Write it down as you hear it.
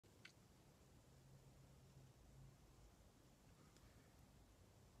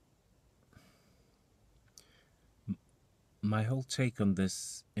My whole take on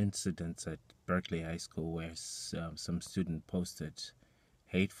this incident at Berkeley High School, where some student posted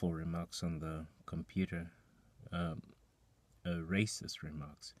hateful remarks on the computer, um, racist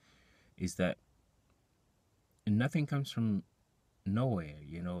remarks, is that nothing comes from nowhere.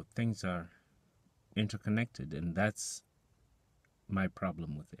 Things are interconnected, and that's my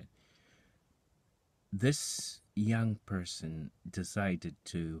problem with it. This young person decided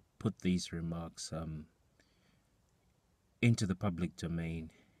to put these remarks into the public domain,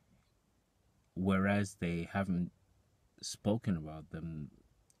 whereas they haven't spoken about them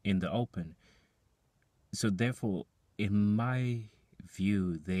in the open. So therefore, in my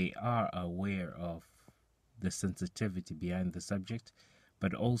view, they are aware of the sensitivity behind the subject,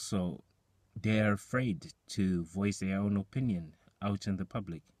 but also they are afraid to voice their own opinion out in the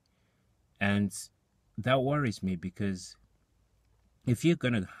public. And that worries me, because if you're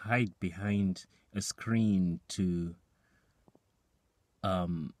going to hide behind a screen to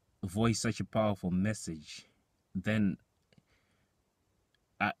voice such a powerful message, then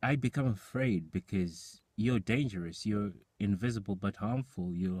I become afraid, because you're dangerous, you're invisible but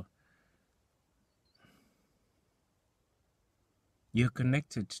harmful, you're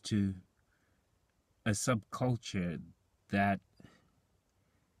connected to a subculture that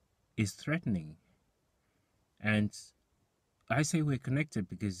is threatening. And I say we're connected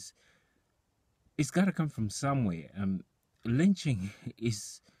because it's got to come from somewhere. Lynching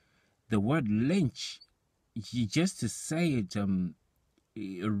is the word lynch. Just to say it,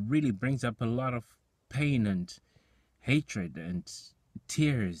 it really brings up a lot of pain and hatred and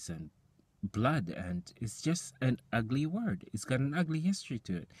tears and blood, and it's just an ugly word. It's got an ugly history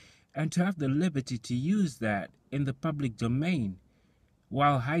to it. And to have the liberty to use that in the public domain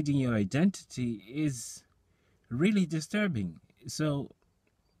while hiding your identity is really disturbing. So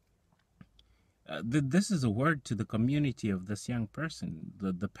this is a word to the community of this young person,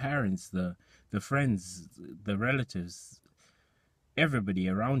 the parents, the friends, the relatives, everybody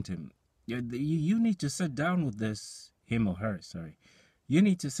around him. You need to sit down with him or her, sorry. You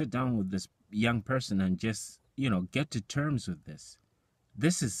need to sit down with this young person and just, get to terms with this.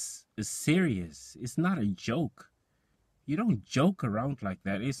 This is serious. It's not a joke. You don't joke around like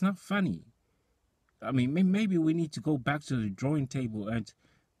that. It's not funny. I mean, maybe we need to go back to the drawing table and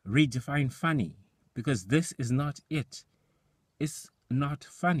redefine funny, because this is not it. It's not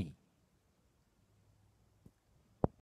funny.